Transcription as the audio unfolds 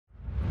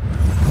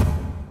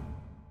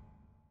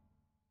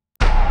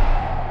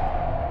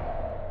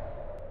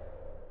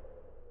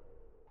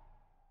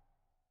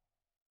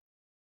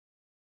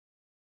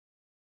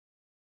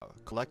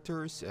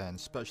collectors and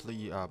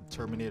especially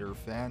Terminator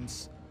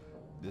fans.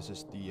 This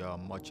is the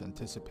much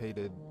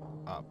anticipated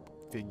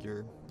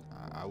figure.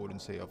 I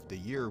wouldn't say of the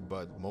year,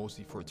 but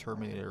mostly for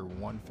Terminator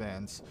 1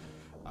 fans.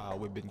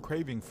 We've been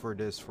craving for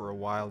this for a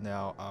while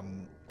now.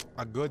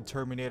 A good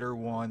Terminator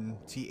 1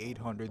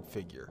 T-800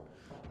 figure.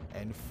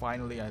 And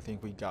finally, I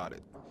think we got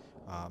it.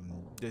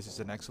 This is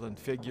an excellent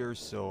figure,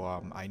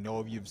 so I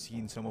know you've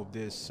seen some of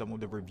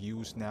the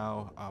reviews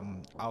now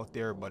out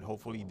there, but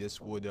hopefully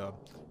this would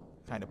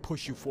kind of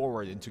push you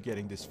forward into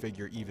getting this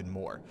figure even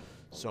more.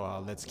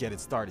 So let's get it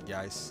started,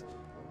 guys.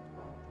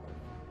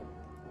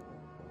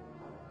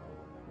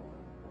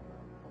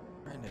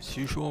 And as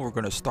usual, we're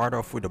gonna start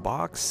off with the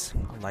box.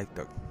 I like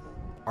the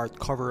art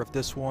cover of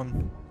this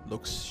one.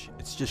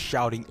 It's just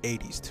shouting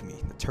 80s to me.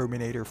 The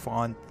Terminator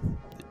font,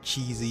 the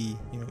cheesy,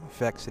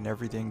 effects and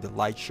everything, the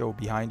light show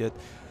behind it.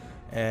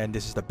 And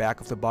this is the back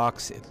of the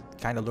box. It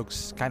kind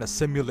of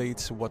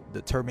simulates what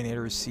the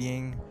Terminator is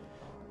seeing,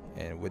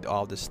 and with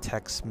all this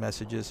text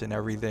messages and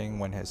everything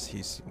when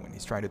he's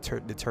trying to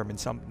determine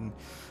something.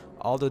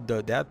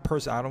 That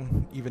person, I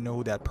don't even know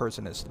who that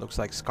person is. Looks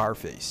like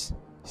Scarface.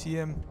 See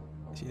him?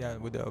 See that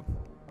with the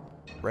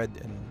red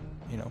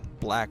and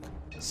black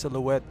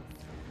silhouette.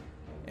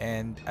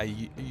 And a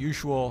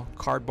usual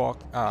cardboard,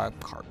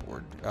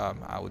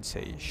 I would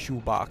say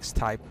shoebox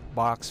type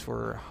box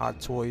for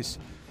Hot Toys.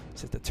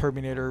 It's the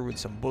Terminator with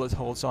some bullet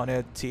holes on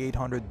it.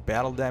 T-800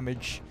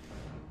 Battledamage.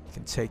 You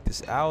can take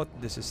this out.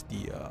 This is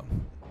the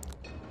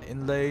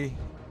inlay,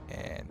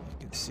 and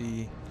you can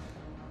see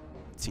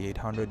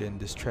T-800 in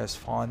distress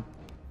font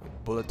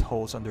with bullet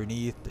holes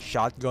underneath. The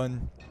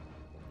shotgun,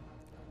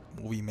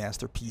 movie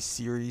masterpiece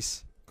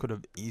series, could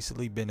have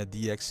easily been a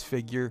DX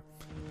figure.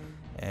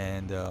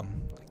 And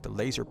the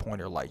laser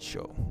pointer light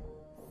show,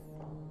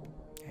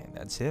 and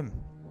that's him,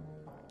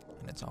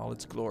 and that's all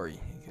its glory.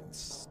 You can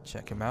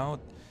check him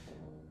out.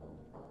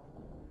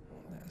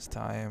 Last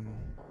time.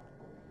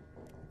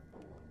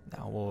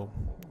 Now we'll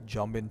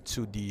jump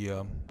into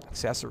the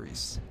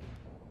accessories,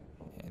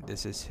 and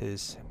this is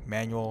his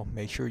manual.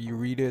 Make sure you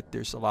read it.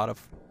 There's a lot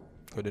of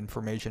good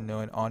information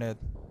on it.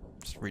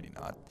 It's really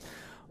not,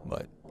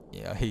 but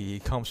yeah, he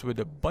comes with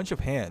a bunch of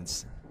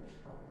hands.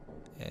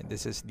 And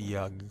this is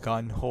the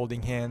gun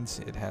holding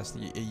hands. It has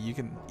you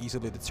can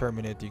easily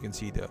determine it. You can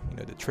see the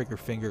the trigger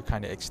finger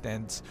kind of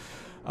extends.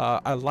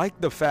 I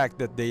like the fact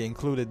that they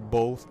included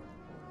both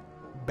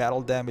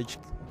battle damage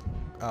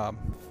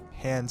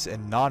hands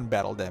and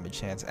non-battle damage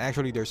hands.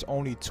 Actually, there's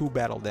only 2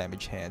 battle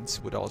damage hands,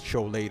 which I'll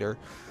show later.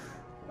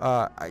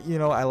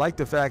 I like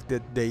the fact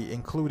that they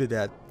included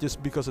that,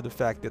 just because of the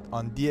fact that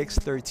on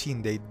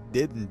DX13 they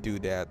didn't do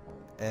that,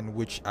 and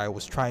which I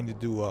was trying to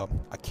do a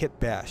kit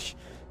bash,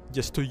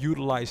 just to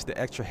utilize the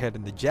extra head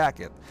in the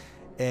jacket.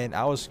 And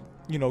I was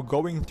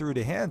going through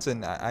the hands,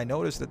 and I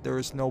noticed that there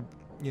is no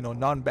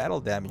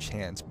non-battle damage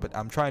hands, but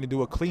I'm trying to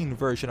do a clean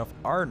version of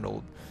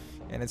Arnold,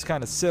 and it's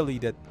kind of silly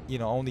that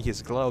only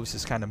his gloves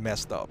is kind of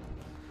messed up.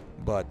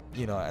 But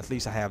at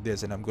least I have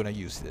this, and I'm gonna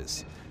use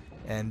this.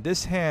 And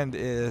this hand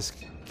is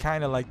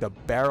kind of like the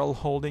barrel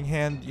holding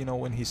hand,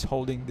 when he's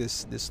holding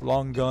this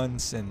long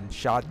guns and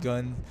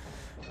shotgun.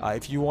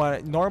 If you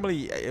want,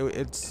 normally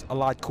it's a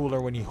lot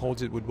cooler when he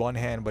holds it with one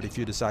hand, but if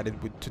you decided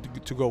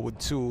to go with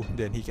 2,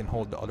 then he can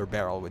hold the other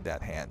barrel with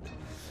that hand.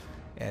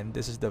 And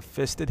this is the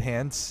fisted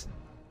hands,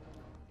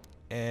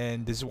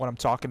 and this is what I'm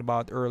talking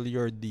about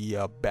earlier,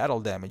 the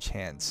battle damage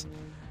hands.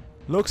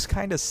 Looks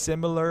kind of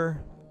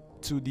similar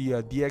to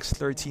the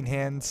DX13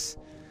 hands,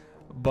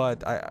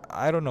 but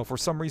I don't know, for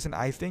some reason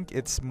I think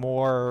it's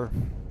more,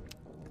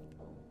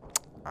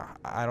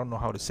 I don't know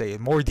how to say it,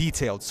 more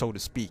detailed, so to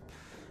speak.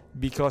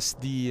 Because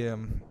the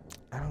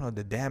I don't know,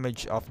 the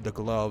damage of the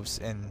gloves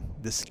and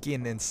the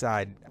skin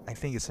inside, I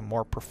think it's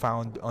more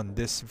profound on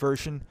this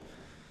version.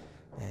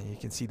 And you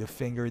can see the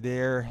finger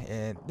there,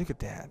 and look at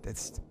that.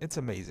 It's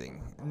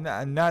amazing.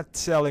 I'm not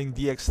selling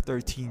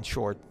DX13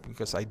 short,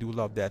 because I do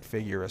love that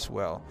figure as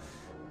well.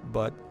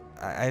 But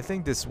I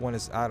think this one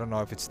is, I don't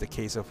know if it's the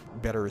case of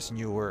better is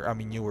newer. I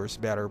mean, newer is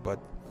better, but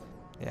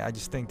yeah, I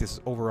just think this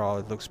overall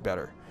it looks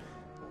better.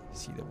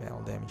 See the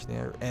battle damage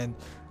there. And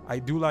I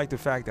do like the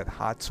fact that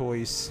Hot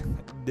Toys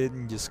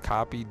didn't just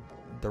copy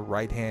the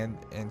right hand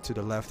into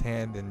the left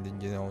hand and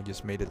then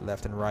just made it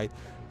left and right.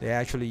 They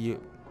actually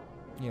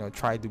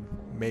tried to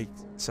make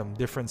some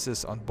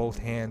differences on both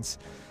hands.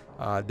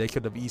 They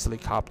could have easily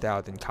copped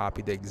out and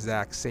copied the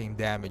exact same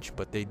damage,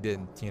 but they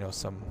didn't.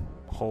 Some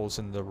holes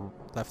in the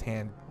left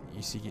hand,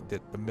 you see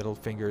that the middle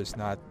finger is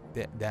not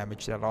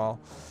damaged at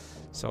all.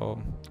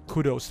 So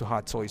kudos to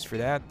Hot Toys for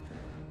that.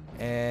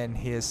 And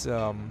his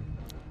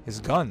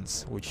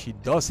guns, which he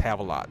does have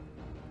a lot,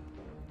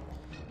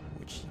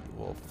 which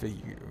will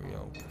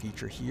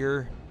feature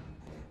here.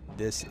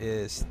 This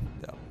is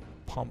the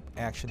pump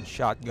action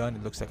shotgun.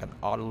 It looks like an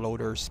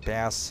autoloader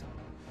Spas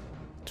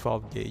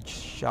 12 gauge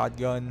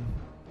shotgun.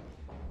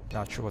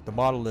 Not sure what the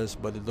model is,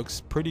 but it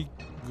looks pretty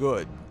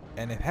good,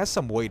 and it has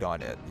some weight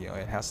on it.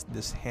 It has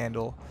this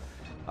handle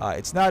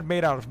It's not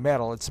made out of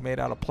metal, it's made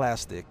out of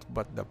plastic,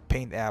 but the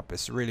paint app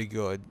is really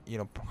good. You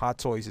know, Hot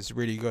Toys is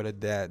really good at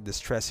that,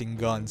 distressing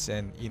guns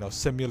and, you know,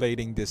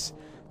 simulating this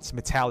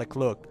metallic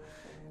look.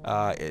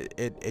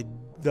 It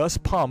does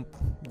pump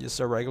just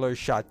a regular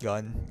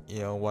shotgun. You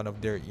know, one of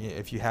their,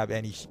 if you have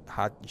any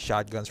hot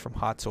shotguns from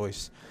Hot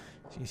Toys,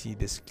 so you see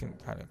this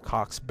kind of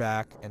cocks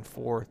back and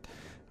forth.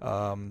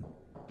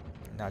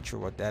 Not sure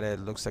what that is.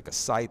 It looks like a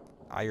sight,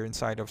 iron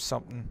sight or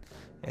something.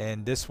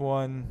 And this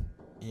one,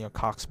 you know,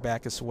 cocks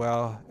back as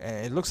well,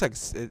 and it looks like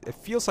it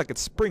feels like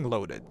it's spring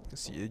loaded.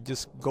 It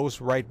just goes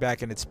right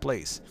back in its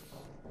place.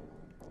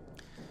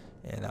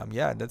 And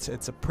yeah,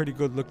 it's a pretty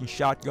good looking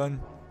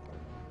shotgun.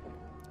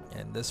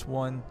 And this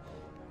one,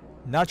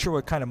 not sure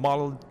what kind of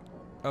model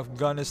of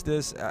gun is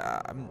this.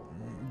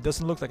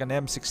 Doesn't look like an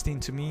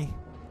M16 to me.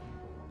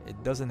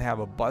 It doesn't have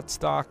a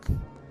buttstock,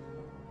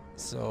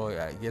 so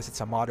I guess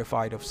it's a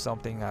modified of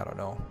something, I don't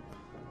know.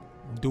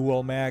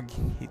 Dual mag,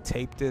 he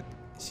taped it.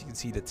 As you can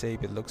see the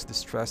tape, it looks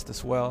distressed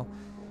as well.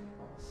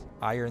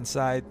 Iron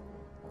sight.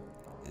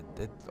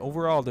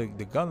 Overall, the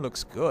gun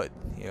looks good,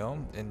 you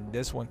know. And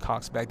this one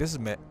cocks back. This is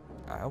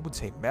I would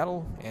say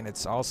metal, and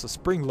it's also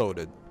spring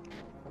loaded.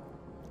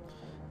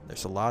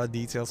 There's a lot of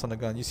details on the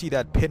gun. You see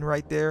that pin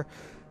right there?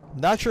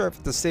 Not sure if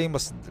it's the same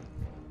as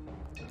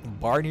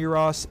Barney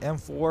Ross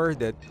M4,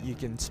 that you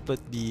can split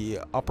the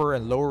upper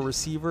and lower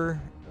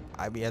receiver.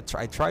 I mean,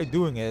 I tried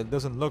doing it. It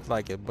doesn't look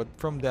like it, but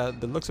from the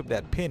looks of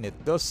that pin,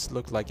 it does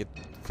look like it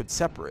could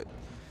separate.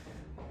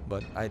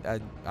 But I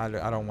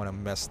don't want to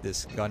mess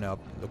this gun up.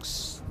 It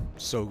looks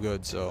so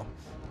good, so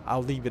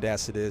I'll leave it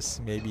as it is.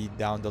 Maybe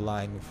down the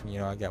line, if, you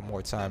know, I got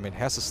more time. It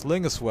has a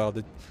sling as well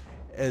that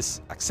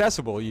is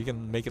accessible. You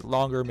can make it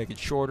longer, make it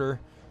shorter.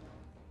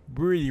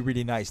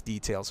 Really nice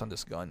details on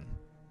this gun.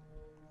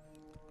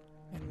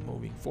 And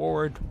moving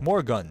forward,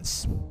 more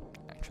guns.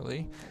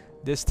 Actually,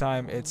 this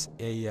time it's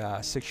a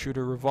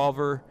 6-shooter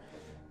revolver.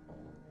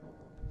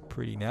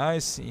 Pretty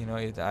nice. You know,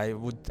 I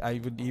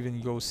would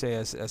even go say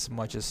as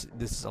much as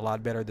this is a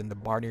lot better than the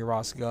Barney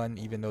Ross gun,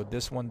 even though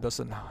this one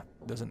doesn't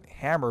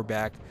hammer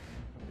back.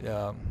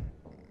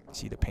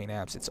 See the paint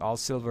apps, it's all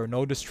silver,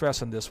 no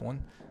distress on this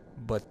one,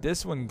 but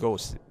this one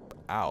goes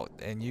out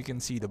and you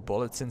can see the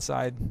bullets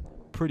inside.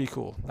 Pretty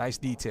cool, nice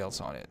details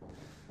on it.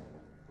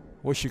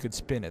 Wish you could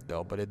spin it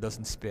though, but it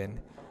doesn't spin.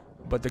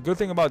 But the good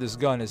thing about this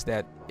gun is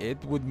that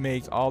it would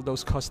make all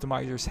those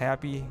customizers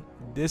happy.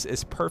 This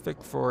is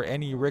perfect for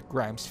any Rick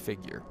Grimes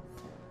figure.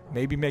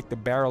 Maybe make the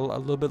barrel a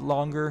little bit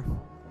longer,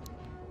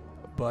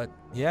 but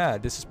yeah,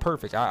 this is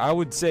perfect. I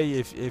would say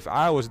if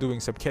I was doing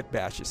some kit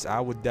bashes, I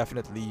would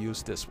definitely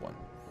use this one.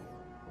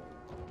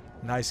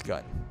 Nice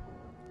gun.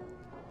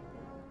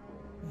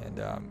 And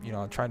you know,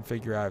 I'm trying to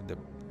figure out if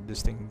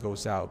this thing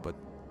goes out, but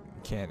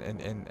can't.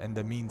 And in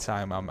the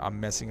meantime, I'm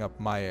messing up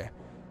my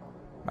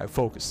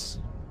focus.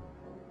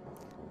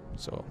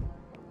 So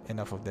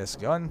enough of this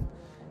gun,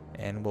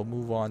 and we'll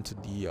move on to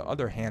the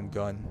other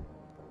handgun.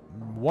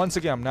 Once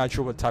again, I'm not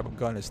sure what type of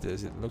gun is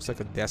this. It looks like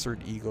a Desert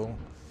Eagle,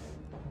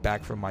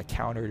 back from my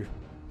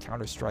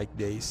Counter-Strike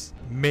days.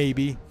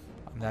 Maybe,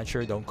 I'm not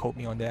sure. Don't quote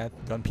me on that,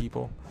 gun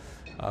people.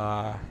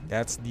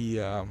 That's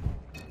the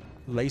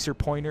laser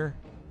pointer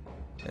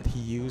that he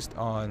used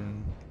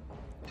on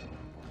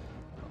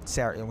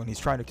Sarah when he's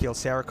trying to kill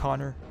Sarah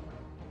Connor.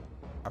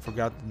 I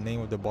forgot the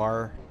name of the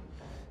bar.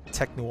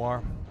 Tech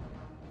Noir.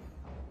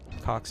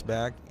 Cocks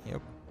back.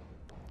 Yep.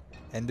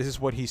 And this is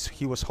what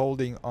he was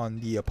holding on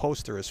the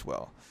poster as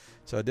well.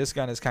 So this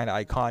gun is kind of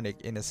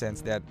iconic in a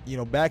sense that, you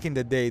know, back in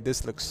the day,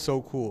 this looks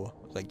so cool.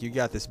 Like, you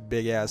got this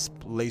big ass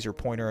laser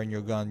pointer on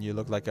your gun. You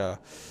look like a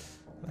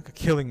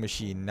killing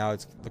machine. Now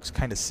it looks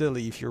kind of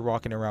silly if you're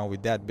walking around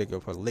with that big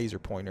of a laser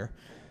pointer.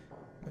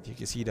 But you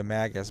can see the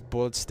mag has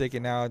bullets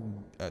sticking out,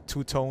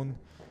 two-tone.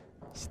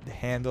 The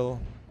handle,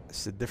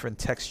 it's a different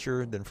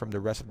texture than from the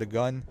rest of the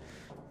gun.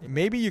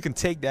 Maybe you can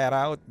take that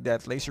out,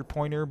 that laser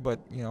pointer,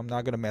 but you know, I'm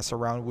not gonna mess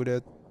around with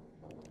it.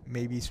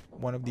 Maybe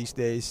one of these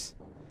days.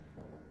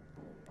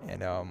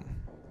 And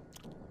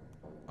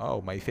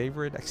oh, my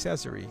favorite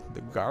accessory,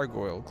 the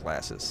gargoyle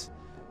glasses.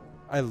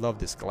 I love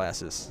these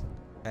glasses,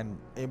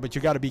 but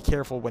you got to be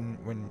careful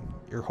when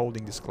you're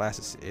holding these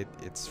glasses.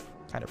 It's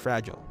kind of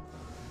fragile.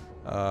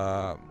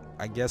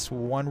 I guess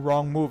one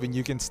wrong move and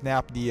you can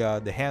snap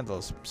the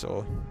handles,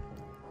 so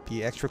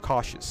be extra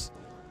cautious.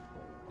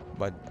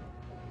 But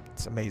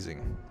it's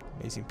amazing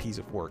piece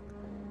of work.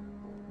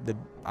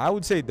 I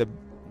would say the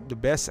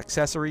best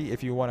accessory,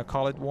 if you want to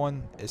call it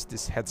one, is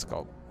this head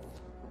sculpt.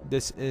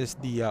 This is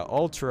the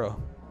ultra,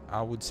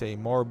 I would say,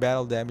 more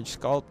battle damage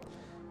sculpt,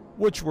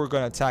 which we're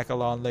gonna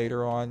tackle on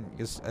later on.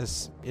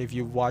 As if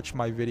you watch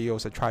my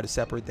videos, I try to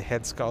separate the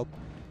head sculpt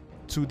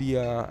to the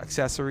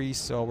accessories,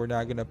 so we're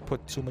not gonna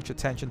put too much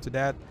attention to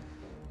that.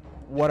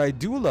 What I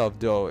do love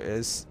though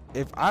is,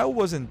 if I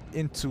wasn't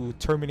into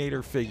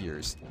Terminator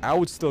figures, I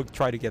would still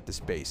try to get this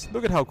base.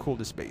 Look at how cool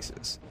this base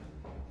is.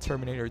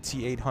 Terminator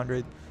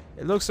T-800.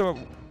 It looks so,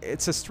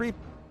 it's a street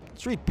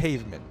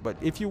pavement, but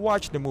if you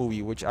watch the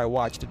movie, which I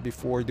watched it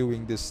before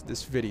doing this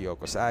video,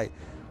 because I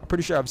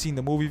pretty sure I've seen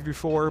the movie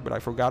before, but I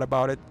forgot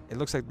about it. It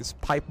looks like this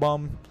pipe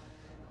bomb,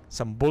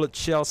 some bullet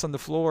shells on the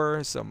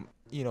floor, some,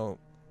 you know,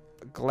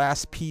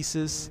 glass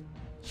pieces,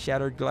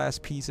 shattered glass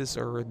pieces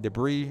or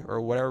debris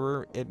or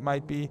whatever it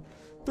might be.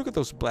 Look at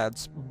those blood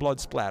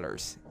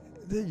splatters.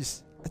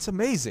 It's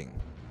amazing.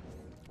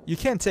 You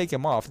can't take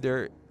them off.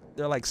 They're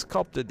like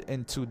sculpted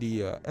into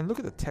the and look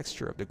at the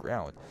texture of the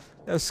ground.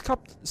 They're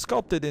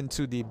sculpted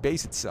into the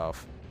base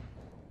itself.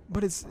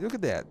 But it's, look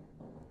at that.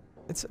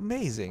 It's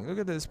amazing. Look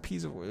at this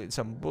piece of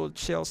some bullet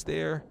shells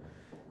there,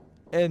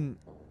 and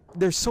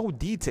they're so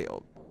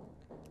detailed.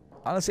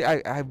 Honestly,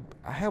 I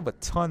have a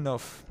ton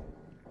of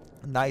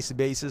nice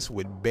bases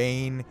with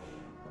Bane,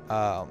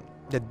 the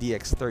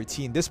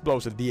DX13. This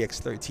blows the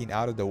DX13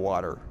 out of the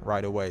water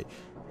right away.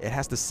 It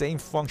has the same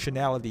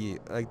functionality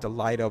like the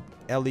light up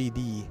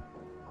LED,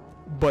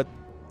 but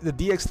the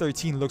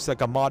DX13 looks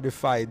like a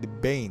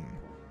modified Bane.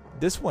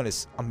 This one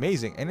is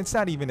amazing, and it's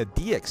not even a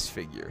DX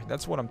figure.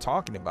 That's what I'm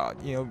talking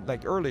about. You know,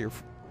 like earlier,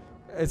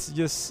 it's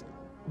just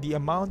the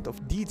amount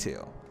of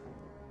detail.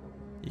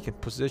 You can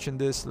position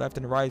this left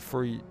and right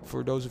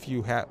for those of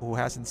you who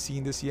hasn't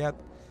seen this yet.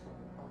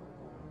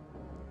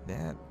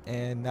 That,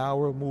 and now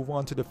we'll move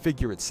on to the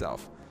figure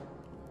itself.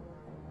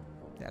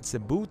 That's the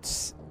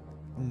boots,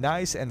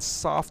 nice and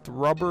soft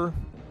rubber.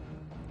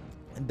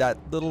 That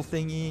little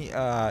thingy,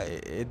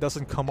 it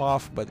doesn't come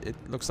off, but it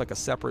looks like a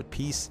separate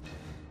piece.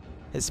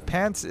 His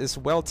pants is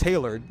well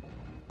tailored.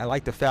 I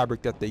like the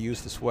fabric that they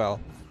used as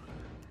well.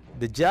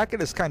 The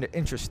jacket is kind of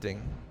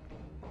interesting.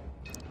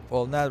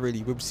 Well, not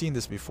really. We've seen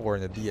this before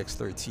in the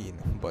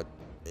DX13, but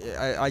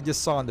I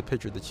just saw in the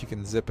picture that you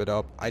can zip it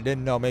up. I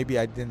didn't know. Maybe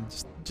I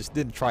just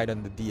didn't try it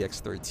on the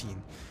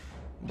DX13.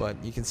 But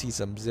you can see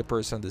some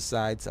zippers on the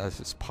sides as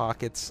his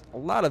pockets. A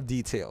lot of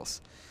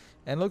details.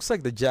 And it looks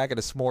like the jacket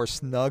is more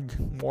snug,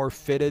 more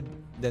fitted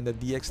than the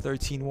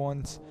DX13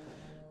 ones.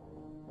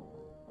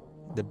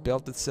 The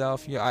belt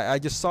itself, yeah, I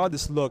just saw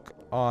this look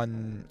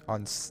on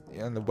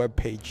the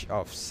webpage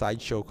of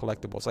Sideshow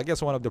Collectibles. I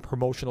guess one of the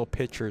promotional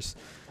pictures,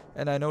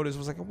 and I noticed,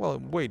 was like, well,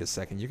 wait a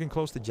second, you can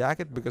close the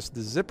jacket because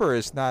the zipper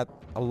is not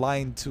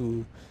aligned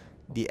to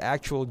the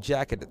actual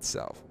jacket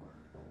itself.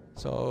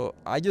 So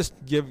I just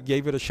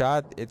gave it a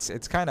shot.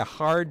 It's kind of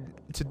hard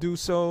to do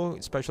so,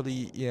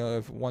 especially, you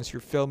know, once you're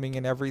filming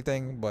and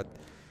everything, but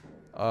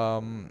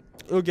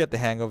you'll get the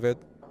hang of it.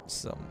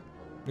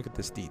 Look at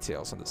this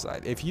details on the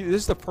side. If this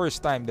is the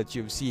first time that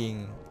you're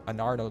seeing an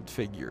Arnold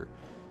figure,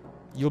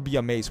 you'll be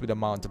amazed with the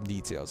amount of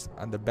details.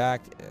 On the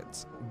back,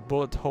 it's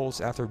bullet holes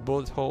after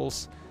bullet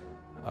holes.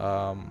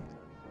 You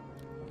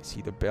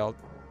see the belt,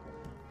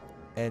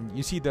 and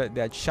you see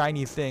that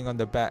shiny thing on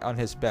the back, on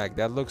his back.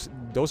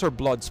 Those are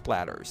blood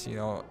splatters. You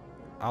know,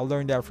 I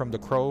learned that from the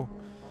Crow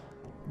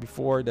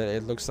before, that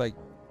it looks like,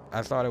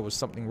 I thought it was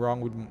something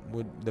wrong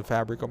with the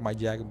fabric of my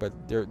jacket, but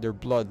they're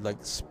blood like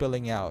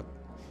spilling out.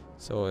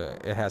 So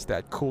it has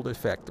that cool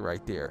effect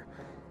right there.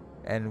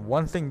 And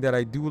one thing that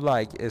I do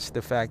like is the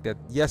fact that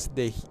yes,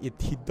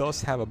 he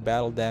does have a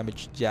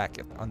Battledamage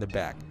jacket on the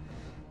back,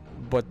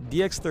 but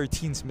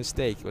DX13's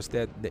mistake was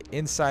that the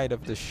inside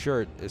of the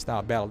shirt is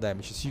not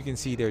Battledamage. As you can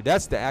see there,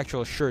 that's the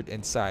actual shirt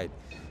inside.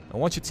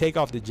 And once you take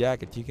off the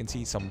jacket, you can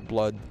see some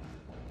blood,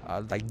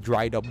 like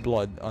dried up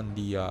blood on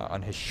the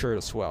on his shirt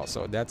as well.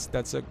 So that's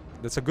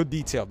a good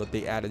detail that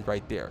they added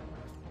right there.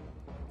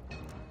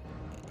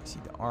 See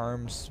the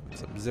arms with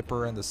some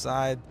zipper on the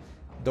side.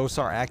 Those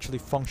are actually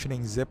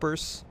functioning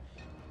zippers,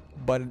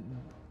 but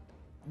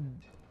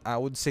I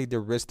would say the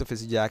wrist of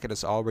his jacket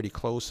is already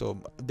closed, so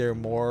they're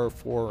more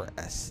for,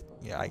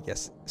 I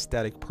guess,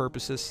 aesthetic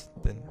purposes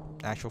than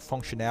actual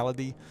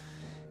functionality.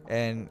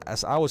 And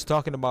as I was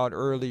talking about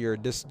earlier,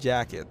 this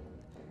jacket,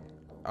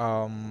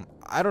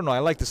 I don't know, I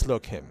like this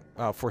look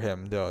for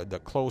him,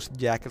 the closed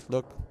jacket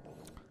look.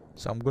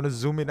 So I'm going to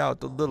zoom it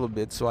out a little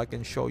bit so I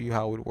can show you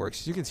how it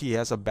works. As you can see, he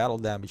has a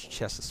Battledamage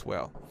chest as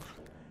well.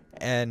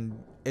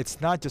 And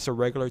it's not just a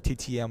regular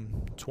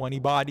TTM 20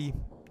 body.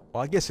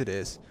 Well, I guess it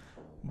is.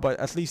 But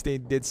at least they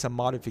did some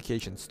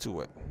modifications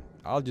to it.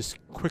 I'll just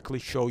quickly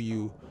show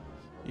you,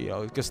 you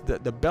know, because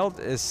the belt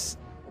is,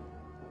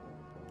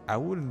 I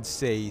wouldn't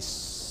say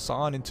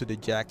sawn into the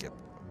jacket,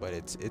 but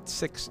it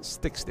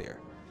sticks there.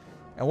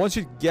 And once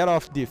you get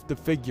off the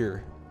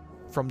figure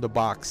from the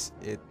box,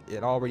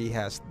 it already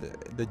has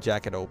the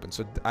jacket open.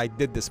 So I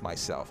did this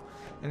myself,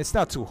 and it's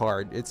not too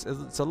hard. It's a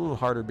little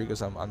harder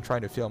because I'm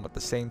trying to film at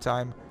the same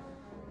time,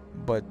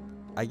 but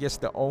I guess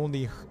the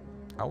only,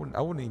 I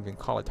wouldn't even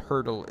call it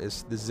hurdle,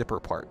 is the zipper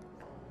part,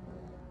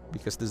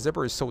 because the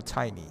zipper is so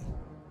tiny.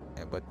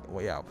 But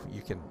well, yeah,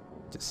 you can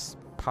just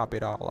pop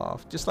it all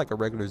off just like a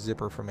regular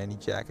zipper from any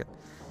jacket.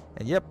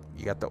 And yep,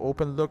 you got the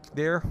open look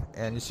there,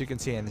 and as you can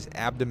see in his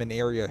abdomen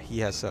area, he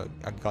has a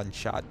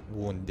gunshot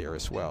wound there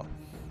as well.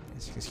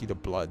 As you can see the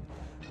blood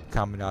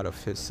coming out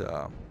of his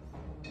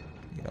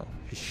you know,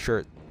 his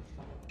shirt,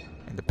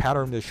 and the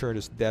pattern of the shirt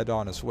is dead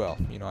on as well.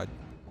 You know, I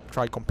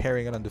tried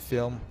comparing it on the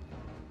film.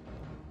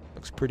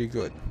 Looks pretty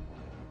good.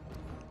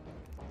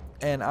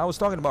 And I was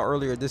talking about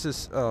earlier, this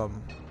is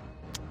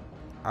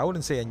I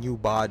wouldn't say a new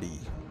body,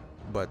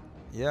 but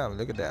Yeah,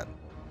 look at that.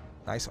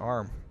 Nice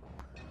arm.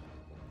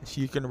 If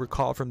you can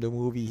recall from the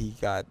movie, he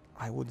got,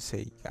 I would say,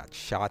 he got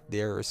shot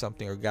there or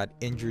something, or got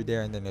injured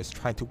there, and then is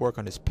trying to work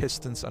on his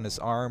pistons on his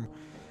arm.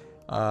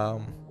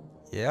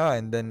 Yeah,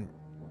 and then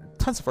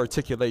tons of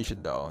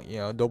articulation though. You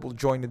know, double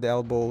jointed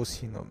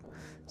elbows. You know,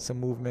 some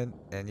movement,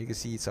 and you can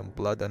see some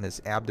blood on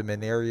his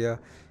abdomen area.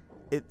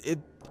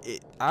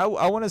 I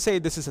want to say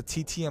this is a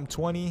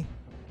TTM20.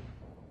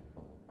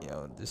 You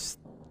know, this,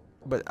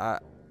 but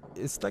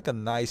it's like a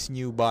nice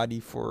new body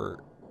for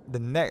the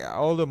neck.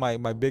 Although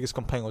my biggest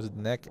complaint was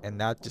the neck, and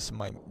not just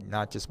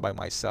by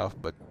myself,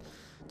 but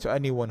to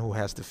anyone who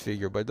has the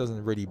figure. But it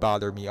doesn't really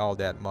bother me all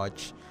that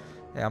much.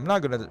 And I'm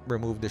not gonna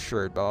remove the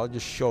shirt, but I'll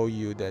just show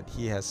you that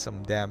he has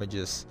some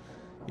damages,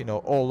 you know,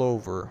 all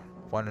over.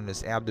 One on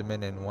his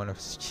abdomen and one of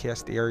his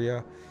chest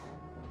area.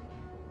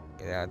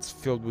 Yeah, it's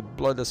filled with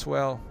blood as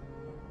well.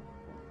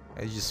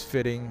 It's just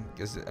fitting,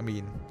 because I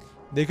mean,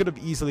 they could have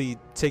easily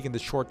taken the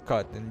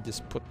shortcut and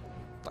just put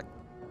like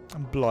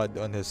blood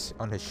on his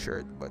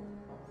shirt, but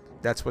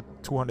that's what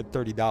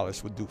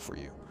 $230 would do for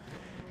you.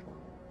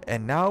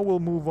 And now we'll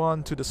move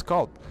on to the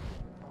sculpt.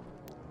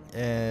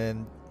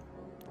 And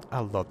I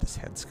love this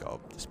head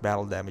sculpt, this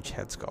Battledamage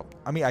head sculpt.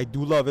 I mean, I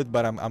do love it,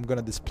 but I'm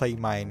gonna display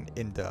mine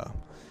in the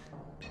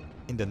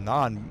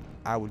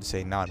I would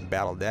say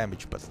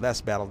non-Battledamage, but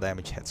less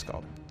Battledamage head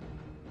sculpt.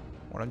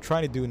 What I'm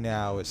trying to do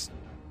now is,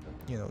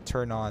 you know,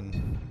 turn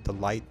on the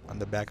light on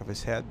the back of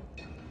his head.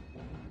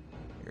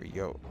 Here you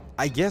go.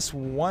 I guess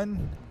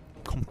one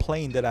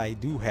complaint that I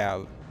do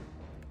have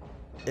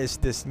is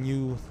this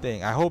new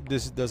thing. I hope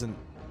this doesn't,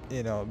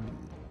 you know,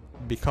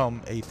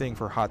 become a thing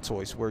for Hot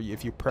Toys where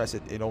if you press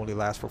it, it only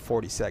lasts for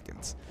 40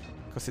 seconds,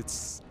 because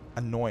it's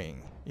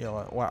annoying. You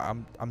know,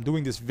 while I'm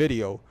doing this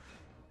video,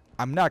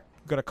 I'm not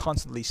gonna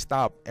constantly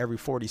stop every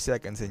 40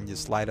 seconds and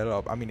just light it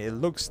up. I mean, it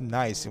looks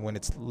nice when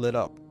it's lit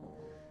up,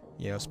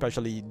 you know,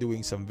 especially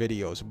doing some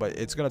videos, but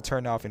it's gonna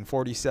turn off in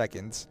 40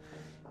 seconds,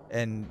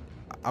 and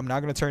I'm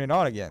not gonna turn it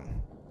on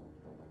again.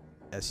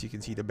 As you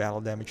can see, the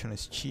Battledamage on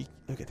his cheek.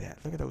 Look at that.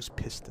 Look at those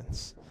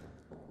pistons.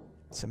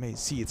 It's amazing.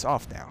 See, it's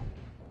off now.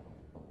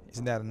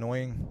 Isn't that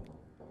annoying?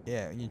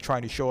 Yeah, you're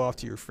trying to show off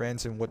to your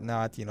friends and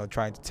whatnot, you know,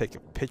 trying to take a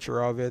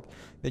picture of it.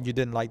 Then you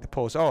didn't like the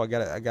post. Oh, I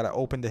gotta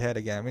open the head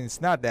again. I mean,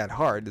 it's not that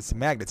hard. It's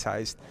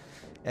magnetized.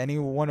 Any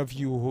one of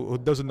you who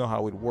doesn't know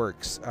how it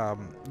works,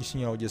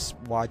 just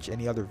watch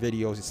any other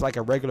videos. It's like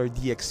a regular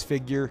DX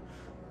figure.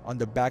 On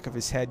the back of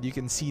his head, you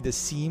can see the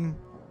seam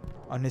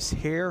on his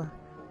hair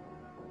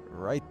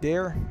right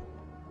there.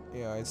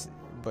 Yeah,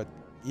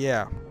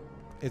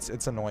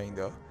 it's annoying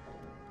though.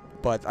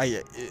 But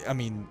I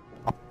mean,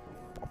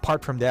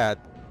 apart from that,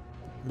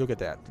 look at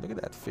that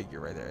figure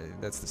right there.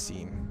 That's the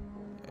seam.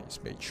 I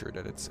just made sure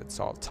that it's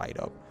all tied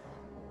up.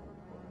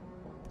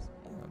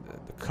 You know,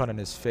 the cut on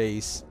his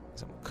face,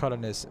 some cut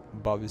on his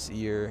above his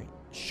ear,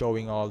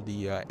 showing all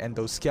the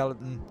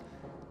endoskeleton.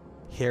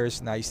 Hair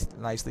is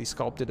nicely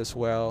sculpted as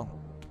well.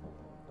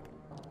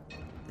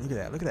 Look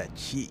at that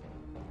cheek.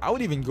 I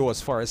would even go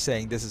as far as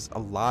saying this is a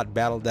lot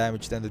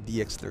Battledamage than the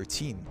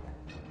DX13.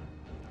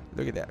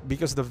 Look at that,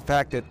 because of the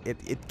fact that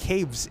it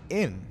caves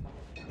in.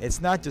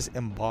 It's not just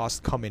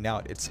embossed coming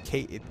out. It's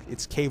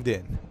caved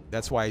in.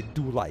 That's why I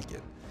do like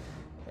it.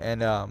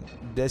 And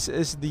this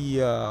is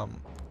the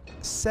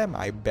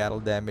semi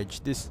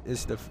Battledamage. This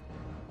is the,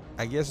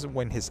 I guess,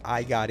 when his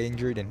eye got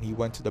injured and he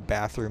went to the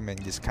bathroom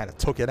and just kind of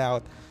took it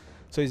out.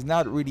 So he's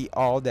not really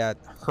all that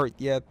hurt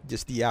yet.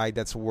 Just the eye.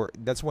 That's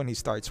when he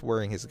starts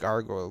wearing his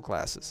gargoyle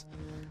glasses.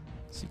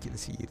 So you can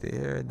see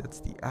there.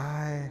 That's the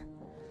eye.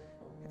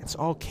 It's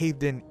all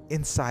caved in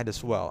inside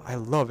as well. I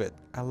love it.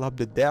 I love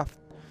the depth.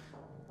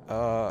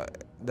 The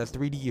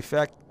 3D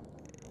effect.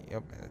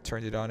 Yep, I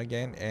turned it on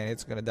again, and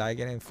it's gonna die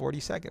again in 40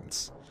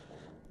 seconds.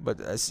 But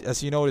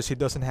as you notice, he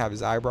doesn't have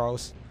his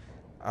eyebrows.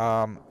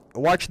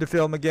 Watch the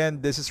film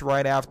again. This is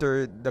right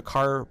after the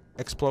car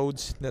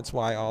explodes. That's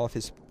why all of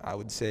his, I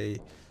would say,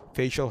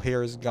 facial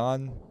hair is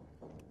gone.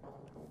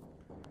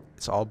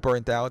 It's all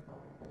burnt out.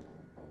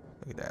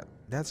 Look at that.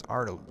 That's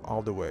Arnold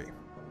all the way.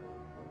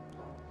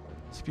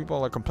 So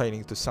people are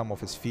complaining to some of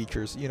his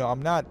features. You know,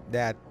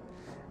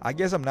 I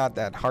guess I'm not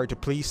that hard to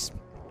please.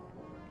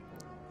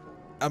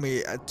 I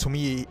mean, to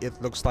me,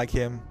 it looks like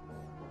him.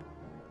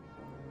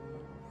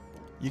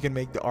 You can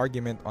make the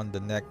argument on the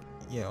neck,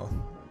 you know,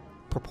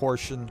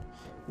 proportion,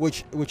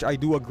 which I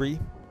do agree,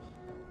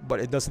 but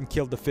it doesn't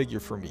kill the figure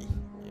for me.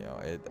 You know,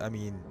 I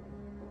mean,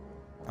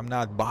 I'm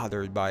not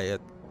bothered by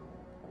it.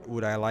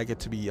 Would I like it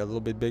to be a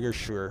little bit bigger?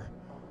 Sure.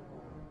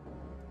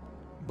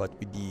 But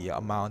with the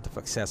amount of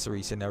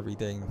accessories and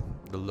everything,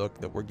 the look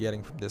that we're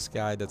getting from this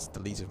guy, that's the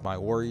least of my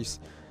worries.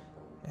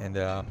 And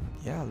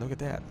yeah, look at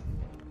that.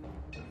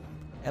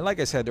 And like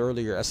I said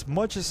earlier, as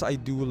much as I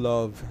do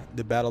love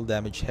the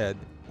Battledamage head,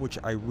 which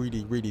I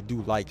really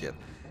do like it,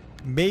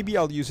 maybe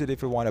I'll use it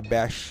if I want to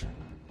bash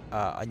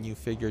a new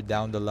figure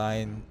down the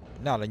line.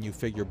 Not a new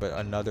figure, but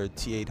another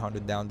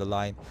T-800 down the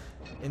line.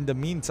 In the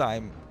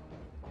meantime,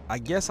 I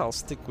guess I'll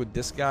stick with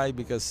this guy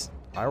because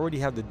I already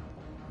have the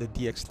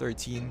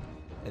DX13.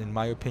 And in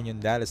my opinion,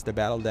 that is the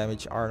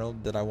Battledamage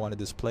Arnold that I want to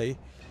display.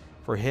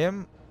 For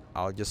him,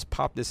 I'll just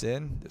pop this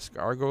in, this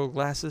gargoyle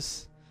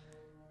glasses.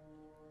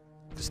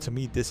 Because to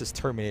me, this is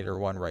Terminator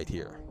 1 right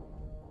here.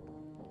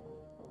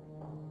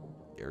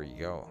 There you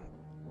go.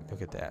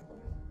 Look at that.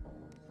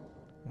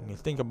 When you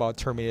think about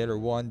Terminator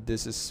 1,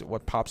 this is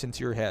what pops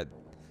into your head.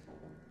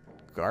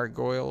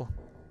 Gargoyle.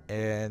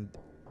 And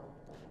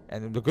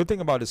the good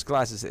thing about this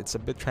glass is it's a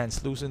bit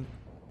translucent.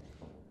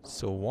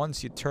 So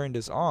once you turn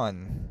this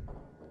on,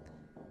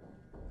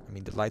 I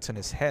mean the light's on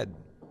his head.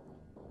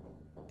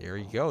 There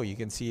you go. You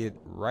can see it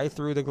right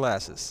through the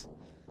glasses.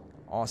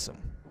 Awesome.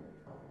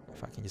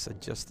 If I can just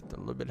adjust it a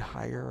little bit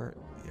higher.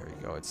 There you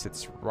go. It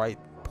sits right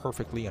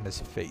perfectly on his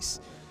face.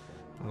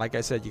 And like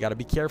I said, you got to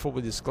be careful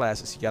with his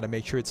glasses. You got to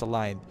make sure it's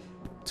aligned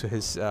to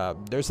his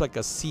there's like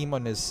a seam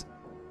on his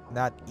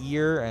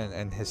ear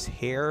and his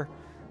hair.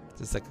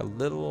 There's like a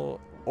little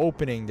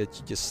opening that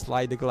you just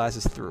slide the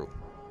glasses through.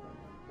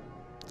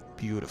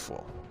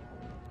 Beautiful.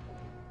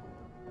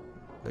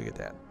 Look at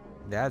that.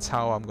 That's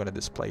how I'm gonna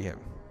display him.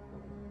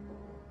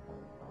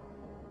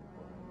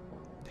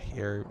 The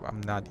hair,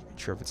 I'm not even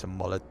sure if it's a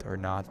mullet or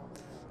not.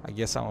 I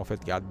guess I don't know if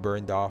it got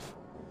burned off.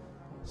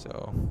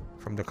 So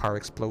from the car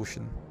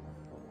explosion.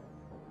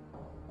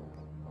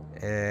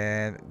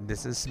 And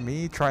this is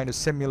me trying to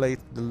simulate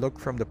the look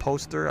from the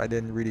poster. I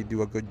didn't really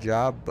do a good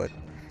job, but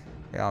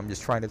yeah, I'm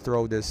just trying to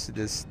throw this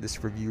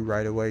review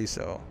right away.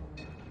 So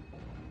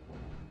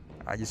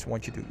I just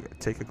want you to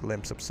take a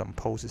glimpse of some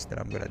poses that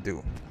I'm gonna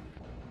do.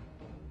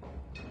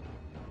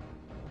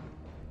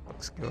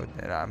 Looks good.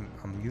 And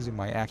I'm using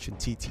my Action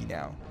TT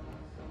now.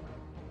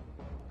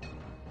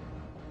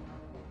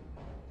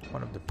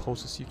 One of the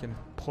poses you can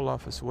pull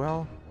off as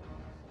well.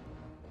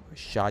 A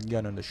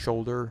shotgun on the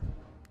shoulder,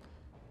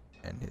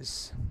 and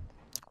his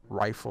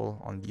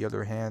rifle on the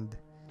other hand.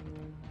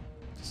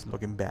 Just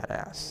looking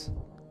badass.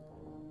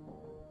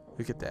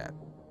 Look at that.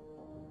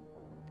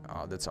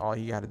 Oh, that's all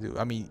he got to do.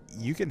 I mean,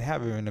 you can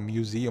have him in a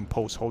museum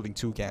pose holding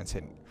two guns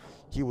and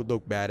he would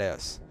look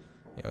badass.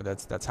 You know,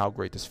 that's how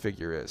great this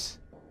figure is.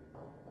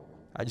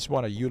 I just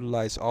want to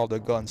utilize all the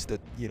guns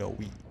that, you know,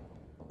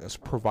 that's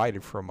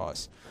provided from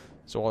us.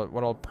 So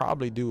what I'll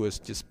probably do is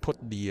just put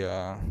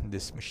the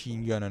this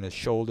machine gun on his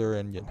shoulder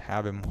and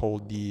have him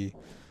hold the,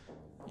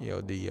 you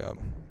know,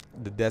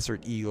 the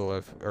Desert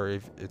Eagle, or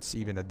if it's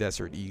even a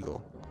Desert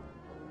Eagle.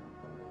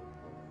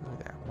 Look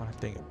at that! What a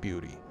thing of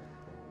beauty.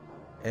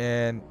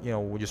 And you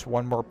know, just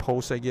one more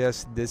pose, I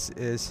guess. This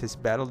is his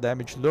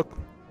Battledamage look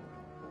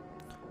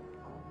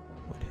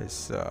with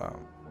his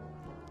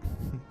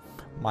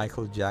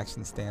Michael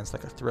Jackson stance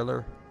like a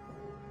Thriller.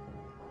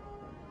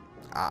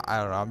 I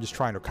don't know. I'm just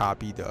trying to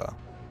copy the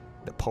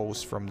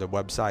post from the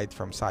website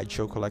from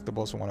Sideshow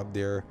Collectibles. One of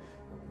their,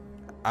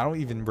 I don't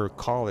even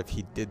recall if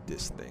he did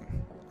this thing.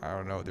 I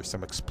don't know. There's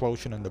some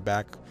explosion in the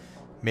back.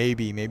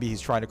 Maybe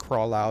he's trying to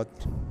crawl out.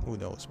 Who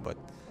knows? But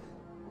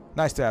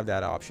nice to have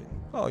that option.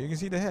 Oh, you can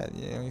see the head.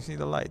 Yeah, you can see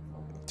the light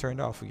turned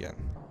off again.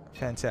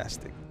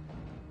 Fantastic.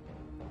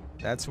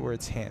 That's where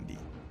it's handy.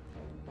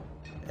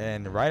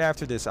 And right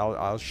after this,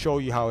 I'll show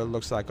you how it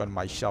looks like on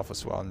my shelf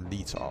as well, and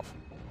leads off.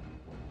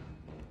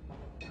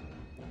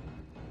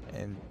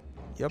 And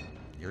yep,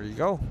 here you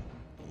go.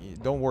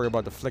 Don't worry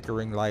about the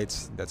flickering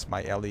lights. That's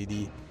my LED.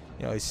 You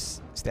know,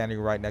 it's standing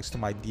right next to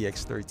my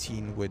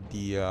DX13 with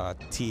the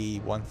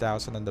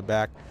T-1000 on the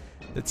back.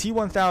 The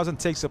T-1000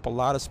 takes up a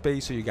lot of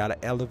space, so you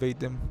gotta elevate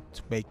them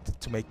to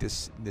make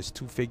this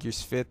two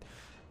figures fit.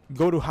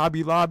 Go to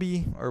Hobby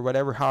Lobby or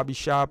whatever hobby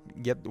shop,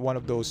 get one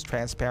of those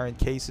transparent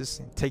cases,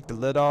 and take the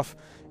lid off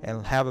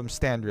and have them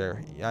stand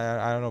there.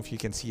 I don't know if you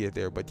can see it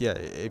there, but yeah,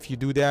 if you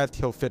do that,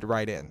 he'll fit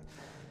right in.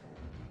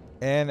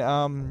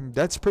 And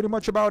that's pretty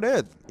much about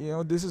it. You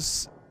know, this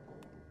is,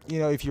 you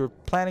know, if you're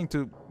planning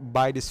to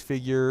buy this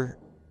figure,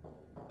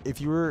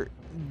 if you were,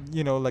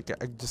 you know, like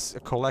just a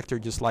collector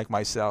just like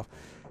myself,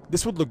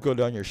 this would look good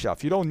on your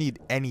shelf. You don't need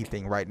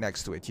anything right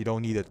next to it. You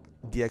don't need a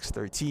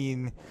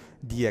DX13,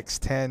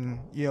 DX10,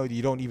 you know,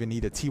 you don't even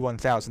need a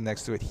T-1000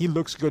 next to it. He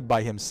looks good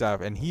by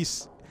himself, and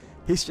he's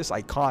just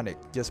iconic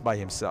just by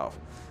himself.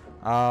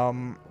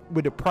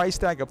 With a price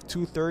tag of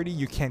 $230,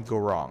 you can't go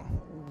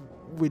wrong.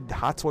 With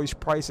Hot Toys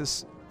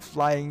prices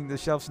flying the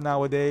shelves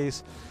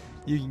nowadays,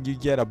 you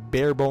get a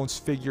bare bones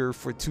figure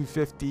for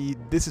 $250.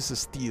 This is a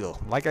steal.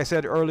 Like I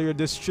said earlier,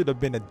 this should have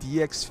been a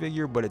DX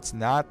figure, but it's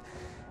not,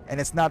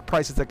 and it's not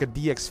priced like a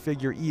DX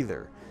figure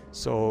either.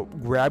 So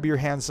grab your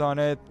hands on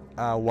it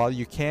while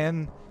you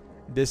can.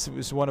 This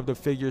is one of the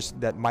figures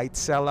that might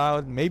sell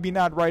out, maybe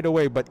not right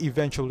away, but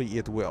eventually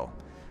it will.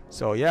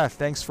 So yeah,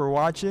 thanks for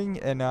watching,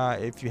 and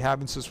if you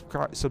haven't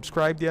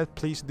subscribed yet,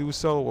 please do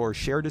so, or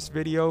share this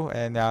video,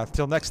 and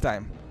till next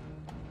time.